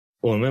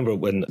Well, I remember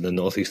when in the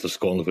northeast of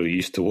Scotland where we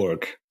used to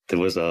work, there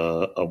was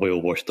a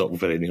whale washed up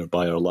very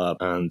nearby our lab,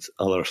 and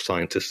other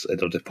scientists in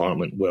our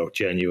department were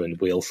genuine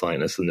whale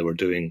scientists, and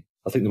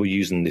I think they were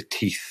using the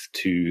teeth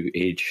to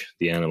age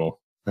the animal.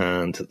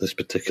 And this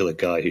particular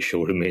guy who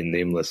shall remain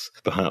nameless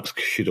perhaps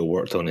should have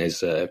worked on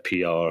his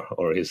PR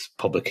or his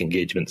public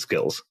engagement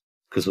skills,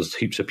 because there's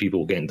heaps of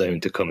people getting down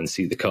to come and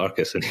see the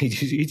carcass, and he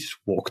just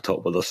walked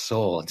up with a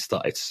saw and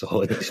started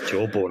sawing its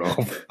jawbone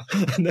off.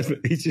 And then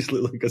he just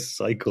looked like a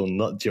psycho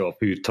nut job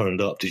who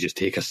turned up to just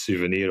take a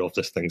souvenir of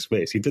this thing's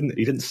face. He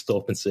didn't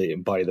stop and say,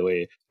 by the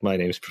way, my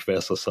name's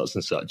Professor such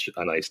and such,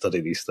 and I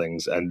study these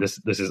things, and this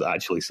is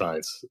actually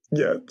science.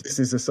 Yeah, this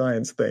is a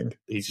science thing.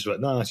 He just went,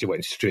 nah, she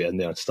went straight in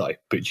there and started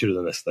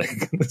butchering this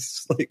thing.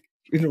 It's like,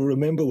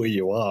 remember where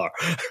you are.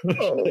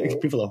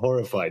 Like, people are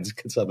horrified.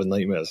 Kids having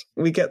nightmares.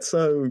 We get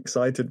so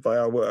excited by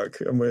our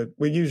work, and we're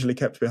usually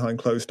kept behind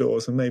closed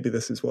doors, and maybe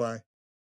this is why.